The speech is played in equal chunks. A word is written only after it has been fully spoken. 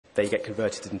they get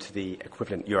converted into the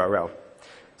equivalent URL.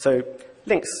 So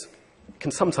links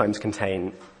can sometimes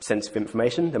contain sensitive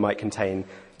information. They might contain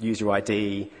user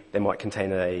ID. They might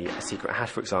contain a secret hash,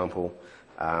 for example.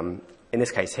 In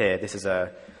this case here, this is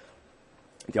the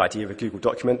ID of a Google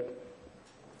document.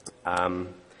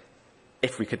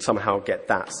 If we could somehow get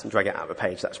that and drag it out of a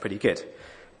page, that's pretty good.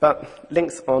 But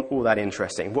links aren't all that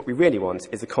interesting. What we really want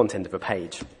is the content of a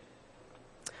page.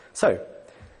 So,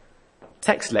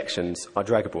 text selections are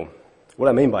draggable. What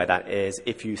I mean by that is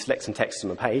if you select some text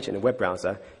from a page in a web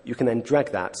browser, you can then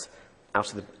drag that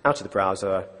out of the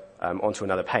browser onto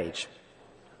another page.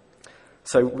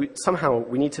 So somehow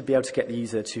we need to be able to get the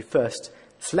user to first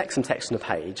select some text on a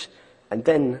page and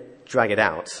then drag it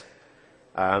out.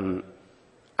 And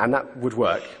that would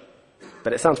work,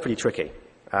 but it sounds pretty tricky.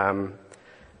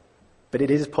 But it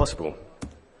is possible.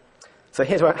 So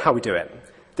here's how we do it.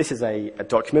 This is a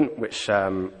document which,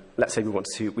 let's say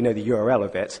we know the URL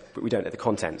of it, but we don't know the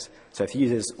content. So if the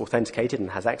user is authenticated and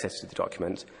has access to the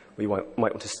document, we might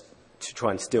want to try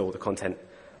and steal the content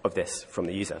of this from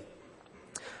the user.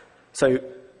 So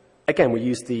again, we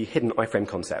use the hidden iframe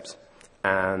concept.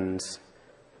 And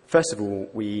first of all,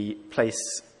 we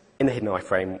place in the hidden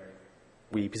iframe,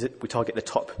 we target the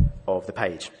top of the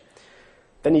page.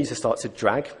 Then the user starts to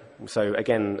drag. So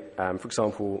again, for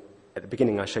example, at the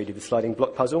beginning I showed you the sliding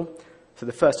block puzzle. So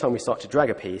the first time we start to drag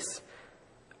a piece,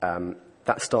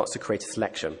 that starts to create a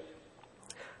selection.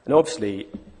 And obviously,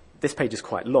 this page is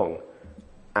quite long,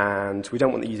 and we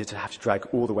don't want the user to have to drag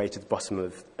all the way to the bottom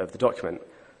of the document.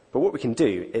 But what we can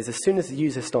do is as soon as the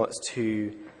user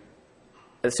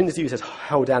has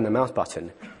held down the mouse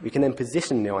button, we can then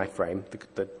position the iframe,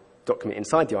 the document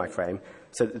inside the iframe,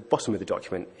 so that the bottom of the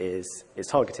document is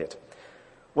targeted.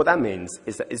 What that means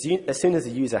is that as soon as the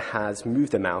user has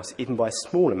moved the mouse, even by a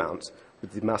small amount,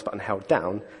 with the mouse button held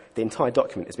down, the entire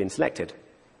document has been selected.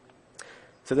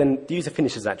 So then the user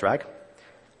finishes that drag,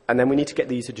 and then we need to get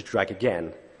the user to drag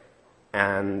again.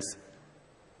 And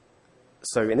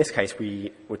so in this case,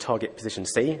 we would target position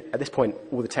C. At this point,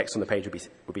 all the text on the page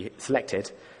would be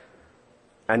selected.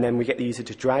 And then we get the user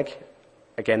to drag.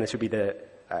 Again, this would be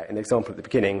in the example at the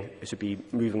beginning, it should be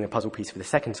moving a puzzle piece for the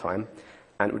second time,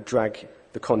 and it would drag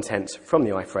the content from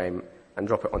the iframe and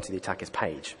drop it onto the attacker's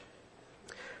page.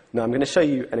 Now, I'm going to show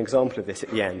you an example of this at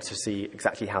the end to see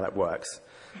exactly how that works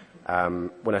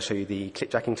when I show you the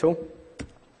clickjacking tool.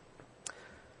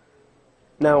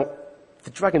 Now, the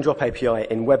drag and drop API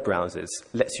in web browsers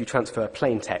lets you transfer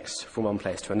plain text from one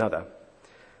place to another.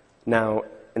 Now,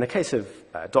 in the case of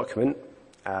a document,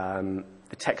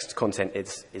 the text content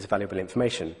is valuable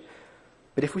information.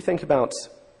 But if we think about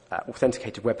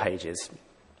authenticated web pages,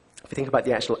 if we think about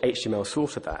the actual HTML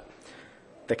source of that,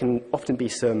 there can often be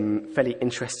some fairly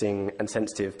interesting and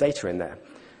sensitive data in there.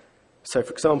 So,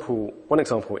 for example, one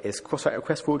example is cross-site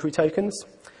request forgery tokens.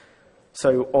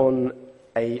 So on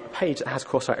a page that has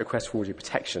cross-site request forgery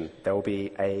protection, there will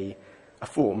be a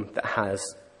form that has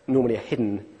normally a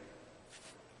hidden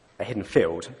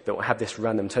field that will have this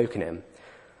random token in.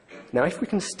 Now, if we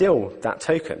can steal that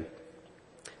token,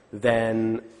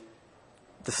 then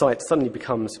the site suddenly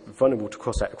becomes vulnerable to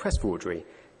cross-site request forgery.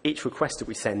 Each request that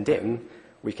we send in,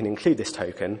 we can include this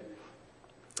token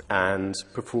and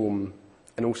perform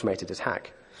an automated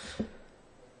attack.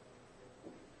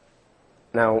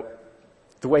 Now,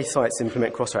 the way sites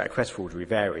implement cross-site request forgery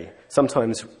vary.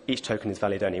 Sometimes each token is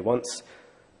valid only once,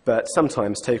 but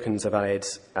sometimes tokens are valid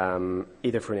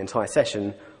either for an entire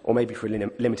session or maybe for a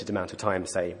limited amount of time,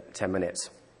 say 10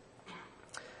 minutes.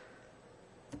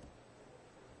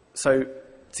 So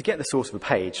to get the source of a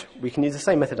page, we can use the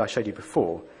same method I showed you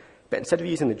before, but instead of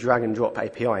using the drag and drop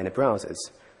API in the browsers,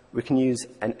 we can use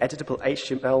an editable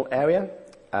HTML area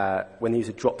when the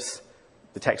user drops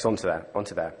the text onto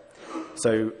there.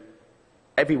 So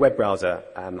every web browser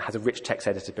has a rich text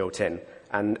editor built in,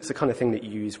 and it's the kind of thing that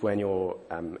you use when you're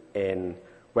in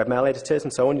webmail editors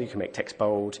and so on. You can make text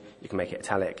bold, you can make it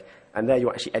italic, and there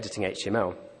you're actually editing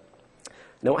HTML.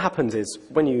 Now what happens is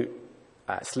when you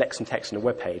select some text on a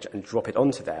web page and drop it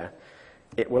onto there,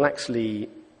 it will actually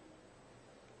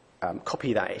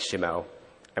copy that HTML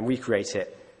and recreate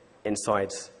it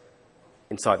inside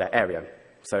that area.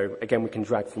 So again, we can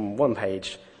drag from one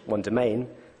page, one domain,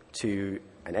 to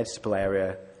an editable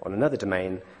area on another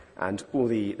domain, and all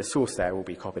the source there will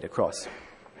be copied across.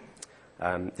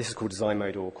 This is called design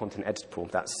mode or content editable.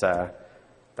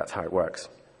 That's how it works.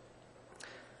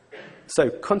 So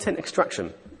content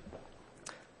extraction.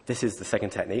 This is the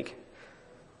second technique.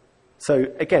 So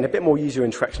again, a bit more user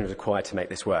interaction is required to make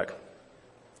this work.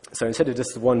 So instead of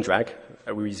just the one drag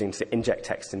we're using to inject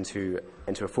text into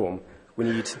a form, we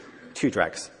need two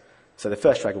drags. So the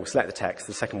first dragger will select the text,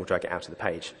 the second will drag it out of the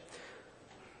page.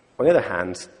 On the other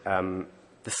hand,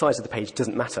 the size of the page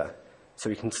doesn't matter. So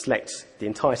we can select the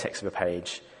entire text of a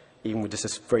page, even with just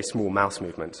a very small mouse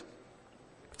movement.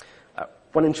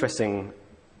 One interesting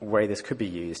way this could be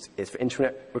used is for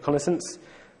internet reconnaissance.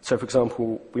 So, for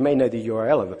example, we may know the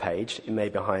URL of a page. It may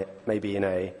be in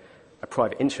a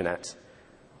private intranet,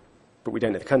 but we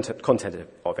don't know the content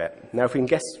of it. Now, if we can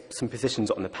guess some positions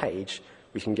on the page,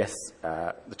 we can guess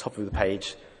the top of the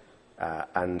page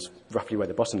and roughly where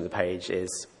the bottom of the page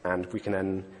is, and we can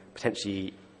then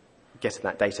potentially get at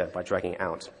that data by dragging it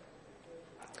out.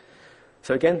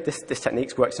 So again, this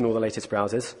technique works in all the latest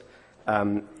browsers.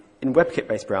 In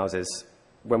WebKit-based browsers,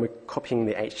 when we're copying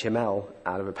the HTML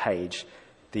out of a page,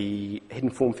 the hidden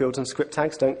form fields and script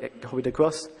tags don't get copied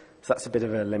across. So that's a bit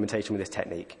of a limitation with this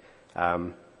technique.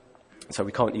 So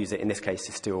we can't use it in this case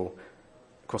to steal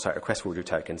cross-site request forgery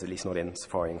tokens, at least not in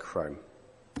Safari and Chrome.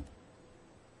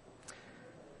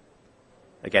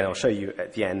 Again, I'll show you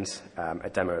at the end a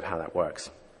demo of how that works.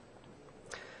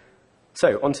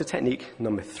 So on to technique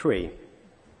number 3.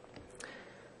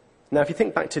 Now, if you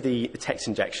think back to the text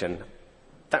injection,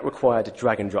 that required a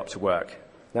drag and drop to work.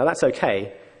 Now, that's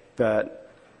okay,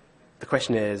 but the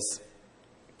question is,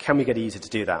 can we get a user to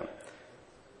do that?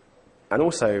 And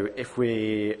also, if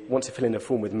we want to fill in a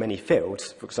form with many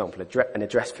fields, for example, an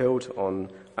address field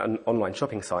on an online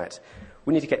shopping site,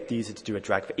 we need to get the user to do a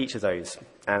drag for each of those,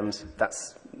 and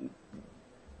that's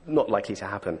not likely to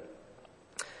happen.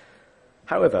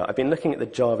 However, I've been looking at the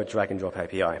Java DragGestureRecognizer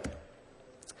API.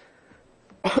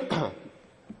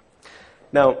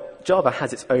 Now, Java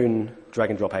has its own drag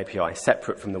and drop API,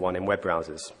 separate from the one in web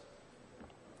browsers.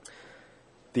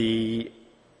 The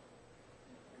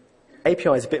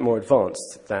API is a bit more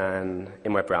advanced than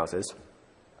in web browsers,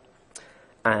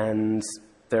 and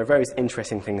there are various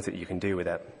interesting things that you can do with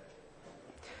it.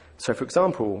 So, for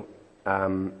example,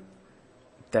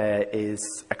 there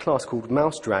is a class called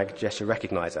Mouse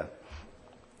DragGestureRecognizer.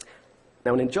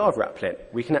 Now, in a Java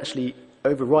applet, we can actually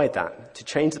override that to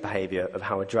change the behavior of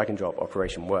how a drag and drop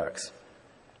operation works.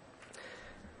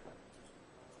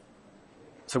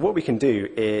 So what we can do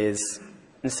is,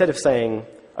 instead of saying,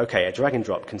 okay, a drag and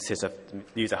drop consists of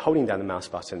the user holding down the mouse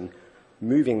button,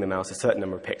 moving the mouse a certain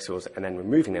number of pixels, and then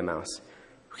removing the mouse,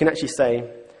 we can actually say,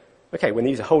 okay, when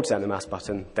the user holds down the mouse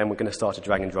button, then we're going to start a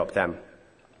drag and drop them.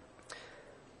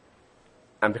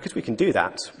 And because we can do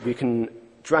that, we can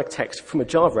drag text from a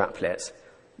Java applet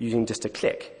using just a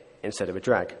click instead of a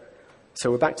drag.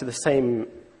 So we're back to the same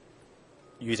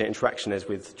user interaction as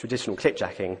with traditional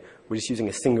clickjacking. We're just using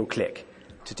a single click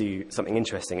to do something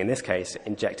interesting, in this case,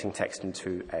 injecting text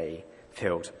into a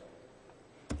field.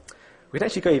 We can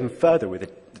actually go even further with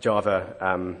the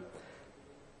Java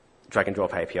drag and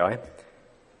drop API,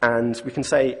 and we can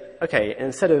say, okay,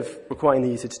 instead of requiring the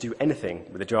user to do anything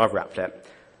with a Java applet,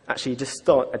 actually just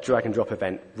start a drag and drop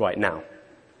event right now.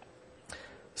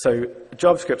 So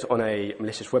JavaScript on a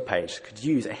malicious web page could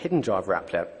use a hidden Java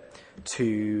applet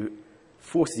to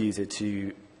force the user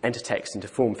to enter text into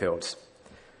form fields.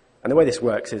 And the way this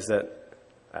works is that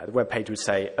the web page would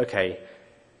say, okay,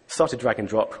 start a drag and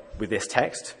drop with this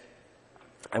text,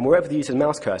 and wherever the user's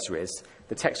mouse cursor is,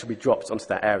 the text will be dropped onto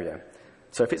that area.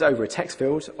 So if it's over a text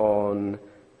field on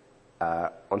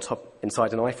top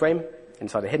inside an iframe,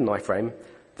 inside a hidden iframe,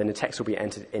 then the text will be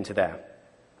entered into there.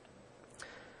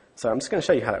 So I'm just going to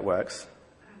show you how that works.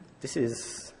 This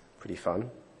is pretty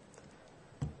fun.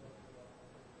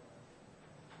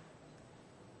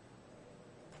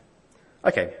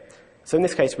 Okay, so in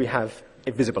this case we have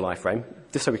a visible iframe,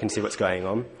 just so we can see what's going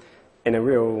on. In a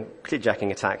real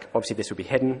clickjacking attack, obviously this would be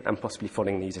hidden and possibly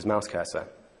following the user's mouse cursor.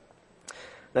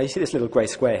 Now you see this little grey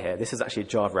square here. This is actually a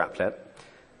Java applet.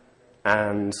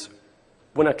 And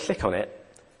when I click on it,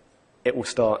 it will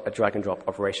start a drag and drop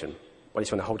operation. Or at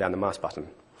least when I hold down the mouse button.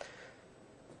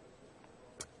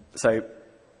 So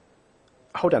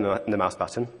I hold down the mouse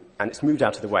button, and it's moved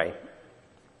out of the way.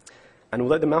 And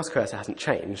although the mouse cursor hasn't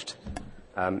changed,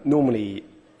 normally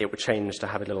it would change to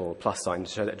have a little plus sign to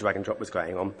show that a drag and drop was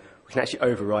going on. We can actually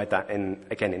override that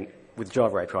with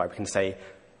Java API. We can say,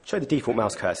 show the default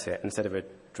mouse cursor instead of a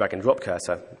drag and drop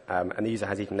cursor, and the user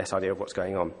has even less idea of what's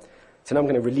going on. So now I'm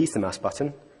going to release the mouse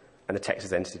button, and the text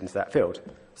is entered into that field.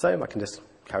 So I can just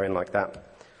carry on like that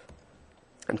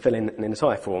and fill in an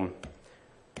entire form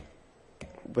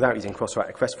without using cross-site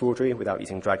request forgery, without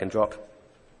using drag and drop,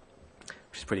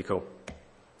 which is pretty cool.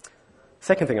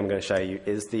 Second thing I'm going to show you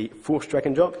is the forced drag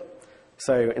and drop.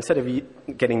 So instead of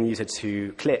getting the user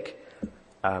to click,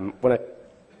 the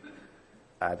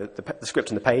script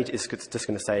on the page is just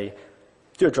going to say,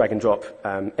 do a drag and drop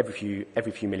every few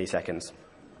milliseconds.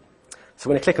 So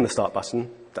when I click on the Start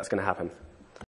button, that's going to happen.